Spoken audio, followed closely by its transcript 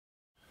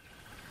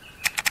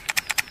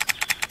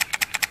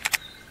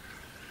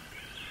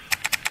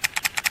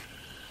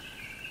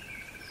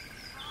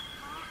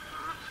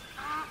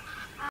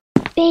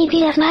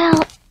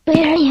Smile,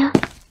 where are you?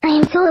 I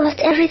am so lost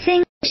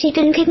everything. She's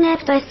been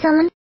kidnapped by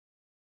someone.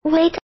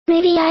 Wait,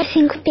 maybe I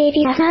think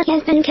Baby F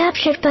has been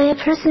captured by a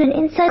person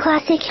inside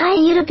Classic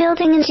Caillou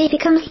building and she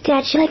becomes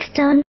statue like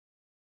stone.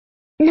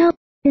 No,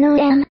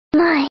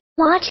 my,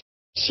 watch.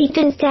 She's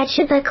been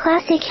statued by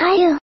Classic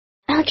Caillou.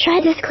 I'll try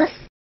this class.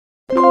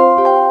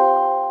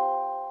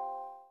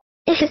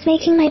 If it's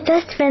making my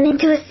best friend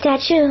into a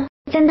statue,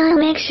 then I'll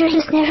make sure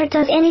he never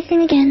does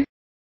anything again.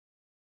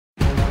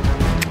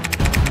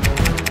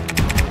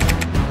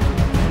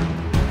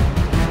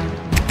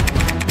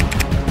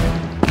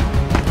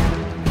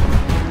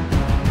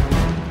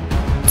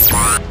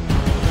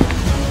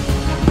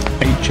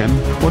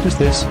 What is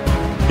this?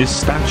 This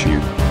statue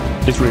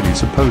is really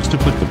supposed to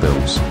put the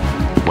bills.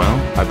 Well,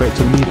 I bet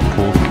to meet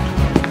important.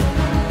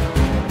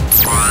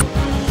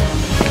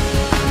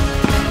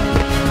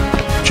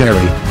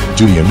 Jerry,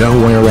 do you know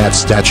where that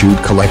statue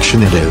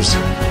collection it is?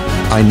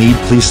 I need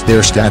place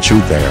their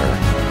statue there.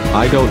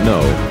 I don't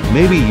know,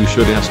 maybe you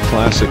should ask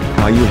Classic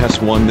Caillou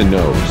has won the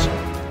nose.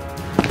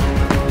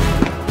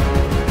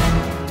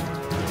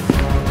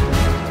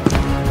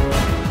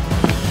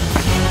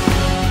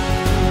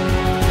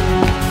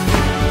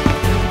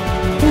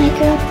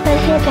 I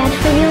feel bad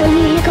for you when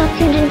you got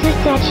turned into a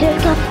statue,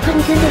 got put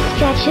into the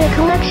statue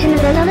collection of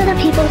other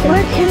people's who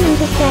were turned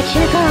into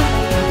statues.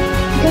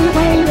 Don't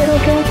worry, little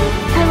girl,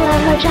 I will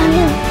have her on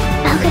you.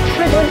 I'll get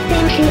for the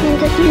same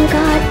treatment as you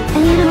got,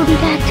 and you will be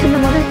back to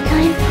normal this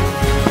time.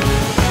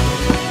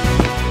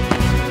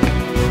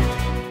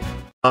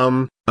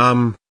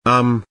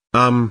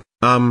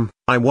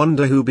 I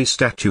wonder who be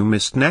statue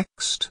missed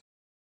next?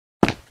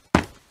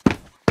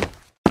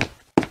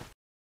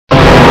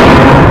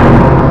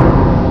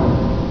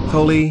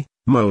 Holy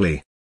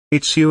moly.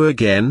 It's you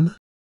again?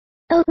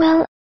 Oh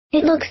well,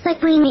 it looks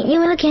like we meet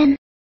you again.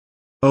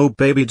 Oh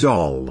baby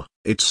doll,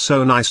 it's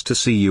so nice to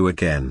see you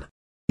again.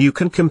 You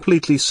can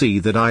completely see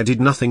that I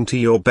did nothing to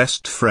your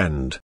best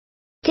friend.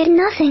 Did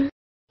nothing?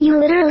 You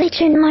literally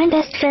turned my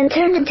best friend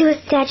into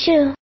a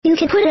statue. You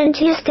can put it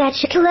into your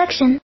statue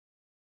collection.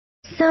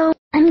 So,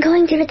 I'm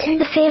going to return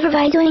the favor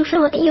by doing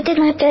for what you did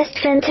my best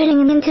friend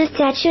turning him into a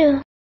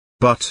statue.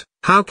 But,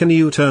 how can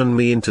you turn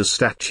me into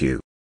statue?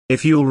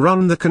 If you'll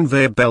run the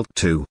conveyor belt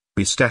to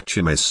be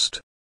statue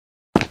missed.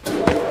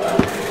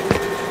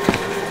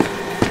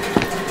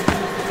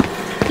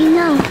 You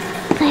know,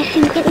 I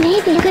think it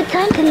may be a good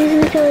time to use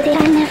an ability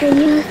I never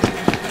used.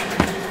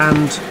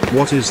 And,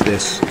 what is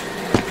this?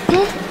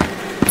 This?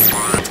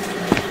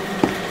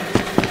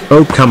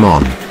 Oh come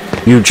on.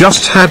 You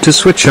just had to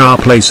switch our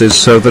places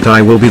so that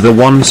I will be the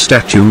one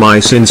statue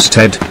mice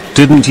instead,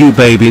 didn't you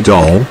baby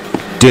doll?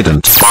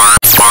 Didn't.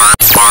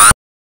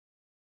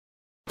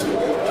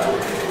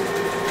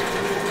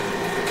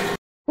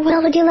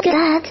 Well, would you look at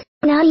that?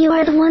 Now you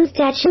are the one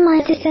statue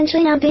mice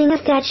essentially now being a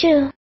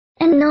statue.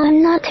 And no,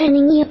 I'm not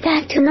turning you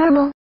back to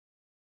normal.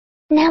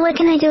 Now what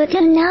can I do with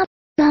you now?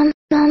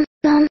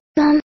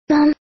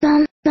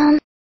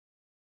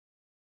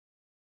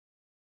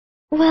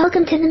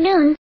 Welcome to the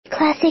moon,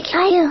 Classic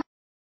Caillou.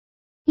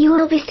 You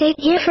will be staying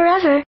here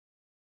forever.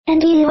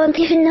 And you won't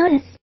even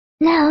notice.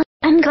 Now,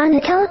 I'm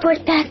gonna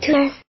teleport back to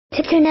Earth,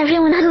 to turn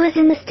everyone who was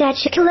in the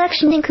statue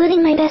collection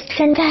including my best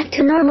friend back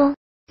to normal.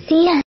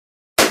 See ya.